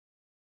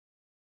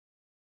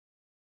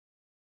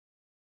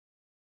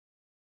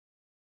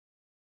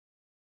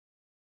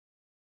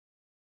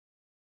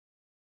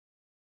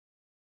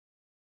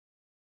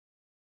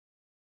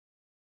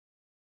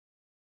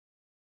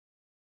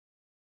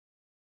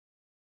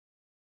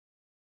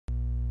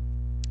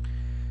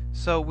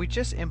So we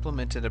just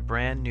implemented a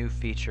brand new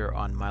feature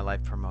on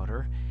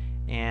MyLivePromoter,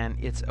 and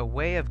it's a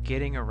way of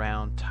getting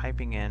around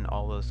typing in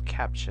all those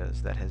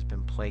CAPTCHAs that has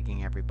been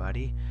plaguing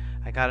everybody.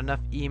 I got enough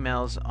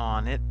emails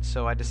on it,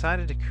 so I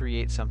decided to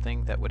create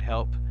something that would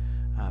help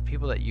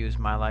people that use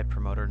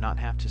MyLivePromoter not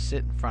have to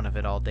sit in front of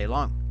it all day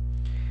long.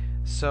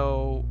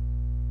 So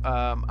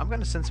I'm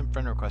going to send some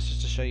friend requests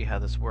just to show you how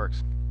this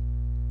works.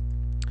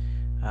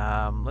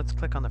 Let's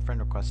click on the friend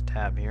request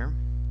tab here,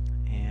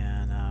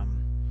 and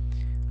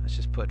let's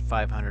just put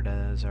 500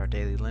 as our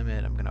daily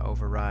limit. I'm going to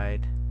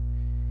override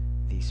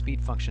the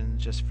speed function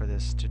just for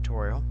this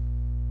tutorial,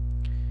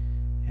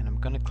 and I'm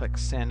going to click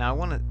send. Now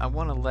I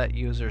want to let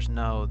users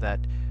know that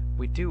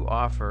we do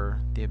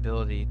offer the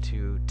ability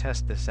to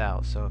test this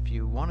out. So if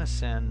you want to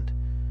send,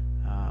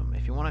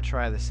 if you want to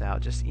try this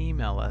out, just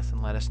email us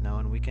and let us know,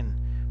 and we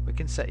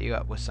can set you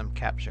up with some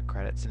CAPTCHA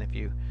credits. And if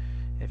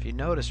you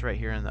notice right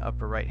here in the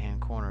upper right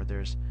hand corner,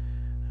 there's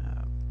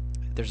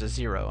a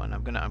 0, and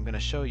I'm gonna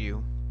show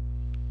you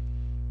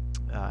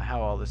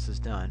how all this is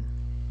done.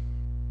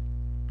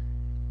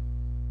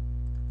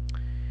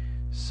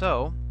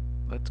 So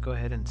let's go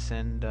ahead and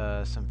send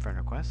some friend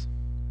requests.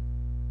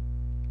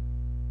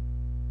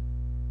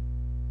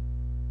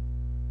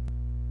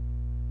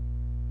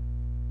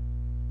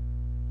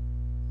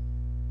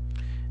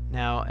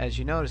 Now, as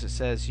you notice, it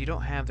says you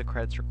don't have the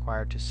credits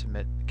required to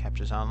submit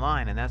CAPTCHAs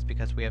online, and that's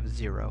because we have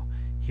 0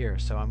 here.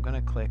 So I'm going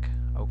to click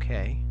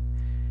OK,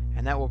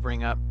 and that will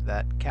bring up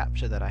that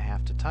CAPTCHA that I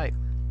have to type.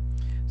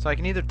 So I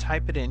can either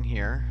type it in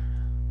here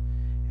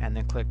and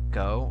then click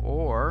Go,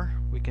 or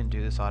we can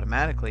do this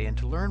automatically. And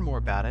to learn more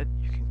about it,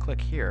 you can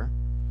click here,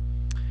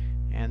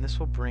 and this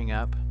will bring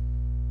up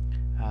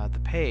the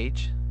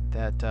page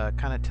that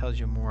kind of tells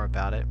you more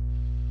about it.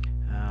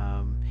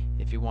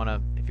 If you want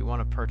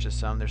to purchase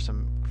some, there's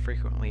some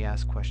frequently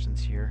asked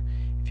questions here.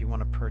 If you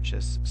want to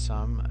purchase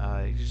some,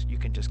 you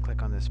can just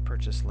click on this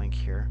purchase link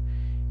here,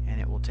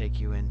 and it will take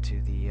you into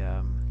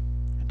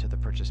the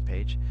purchase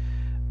page.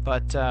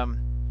 But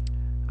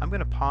I'm going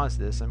to pause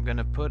this. I'm going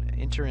to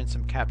enter in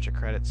some CAPTCHA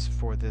credits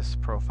for this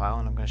profile,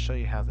 and I'm going to show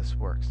you how this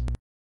works.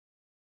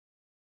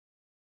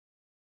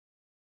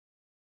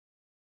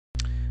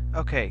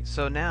 Okay,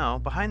 so now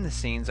behind the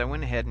scenes I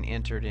went ahead and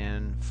entered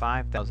in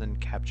 5,000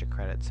 CAPTCHA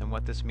credits, and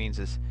what this means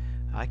is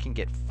I can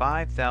get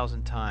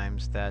 5,000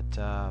 times that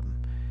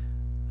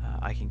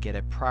I can get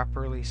a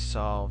properly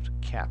solved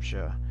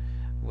CAPTCHA,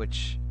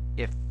 which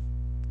if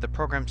the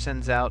program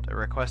sends out a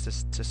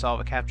request to solve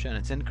a CAPTCHA and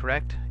it's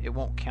incorrect, it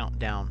won't count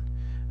down.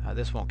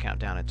 This won't count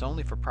down. It's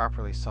only for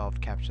properly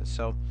solved CAPTCHAs.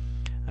 So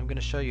I'm going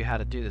to show you how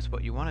to do this.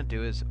 What you want to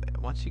do is,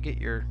 once you get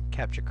your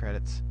CAPTCHA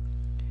credits,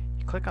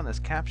 you click on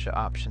this CAPTCHA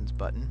options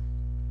button,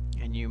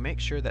 and you make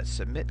sure that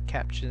submit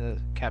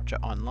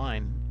CAPTCHA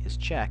online is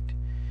checked,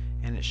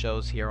 and it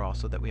shows here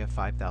also that we have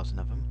 5,000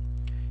 of them.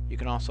 You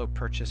can also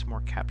purchase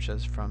more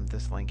CAPTCHAs from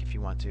this link if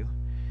you want to.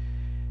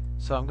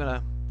 So I'm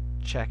going to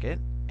check it,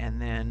 and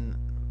then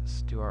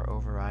let's do our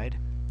override,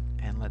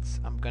 and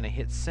I'm going to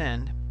hit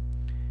send,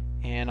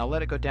 and I'll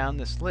let it go down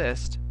this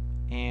list,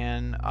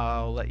 and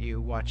I'll let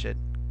you watch it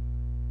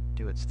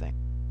do its thing.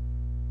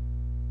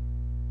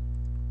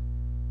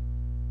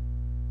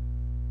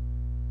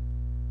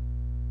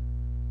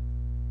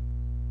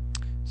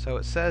 So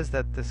it says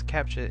that this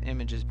CAPTCHA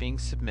image is being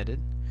submitted.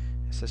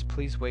 It says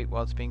please wait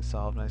while it's being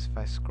solved. And if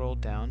I scroll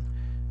down,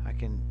 I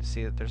can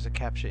see that there's a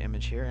CAPTCHA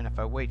image here, and if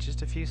I wait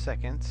just a few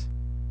seconds,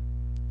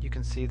 you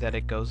can see that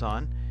it goes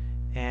on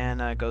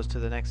and goes to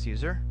the next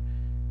user,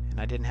 and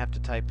I didn't have to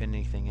type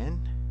anything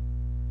in,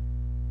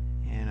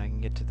 and I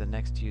can get to the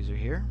next user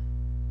here.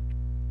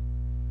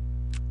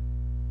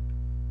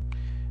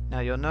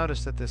 Now you'll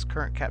notice that this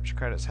current CAPTCHA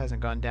credits hasn't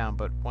gone down,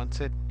 but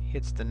once it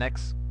hits the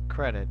next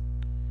credit,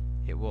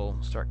 it will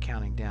start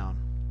counting down.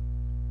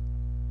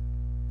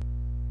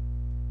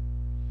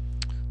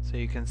 So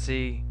you can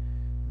see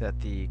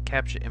that the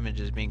CAPTCHA image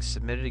is being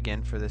submitted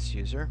again for this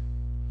user,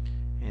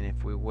 and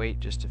if we wait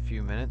just a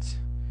few minutes,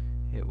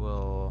 it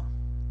will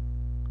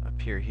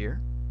appear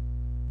here,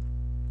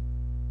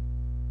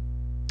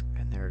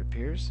 and there it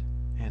appears,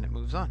 and it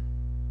moves on.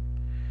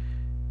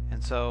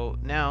 And so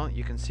now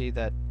you can see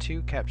that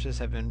 2 CAPTCHAs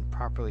have been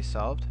properly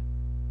solved,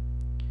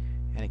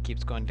 and it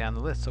keeps going down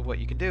the list. So what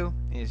you can do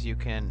is you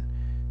can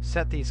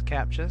set these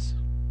CAPTCHAs,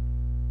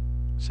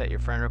 set your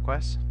friend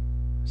requests,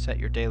 set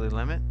your daily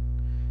limit,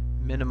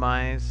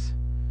 minimize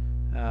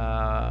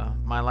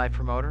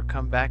MyLivePromoter,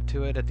 come back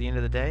to it at the end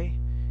of the day,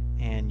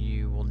 and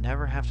you will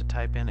never have to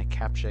type in a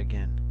CAPTCHA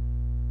again.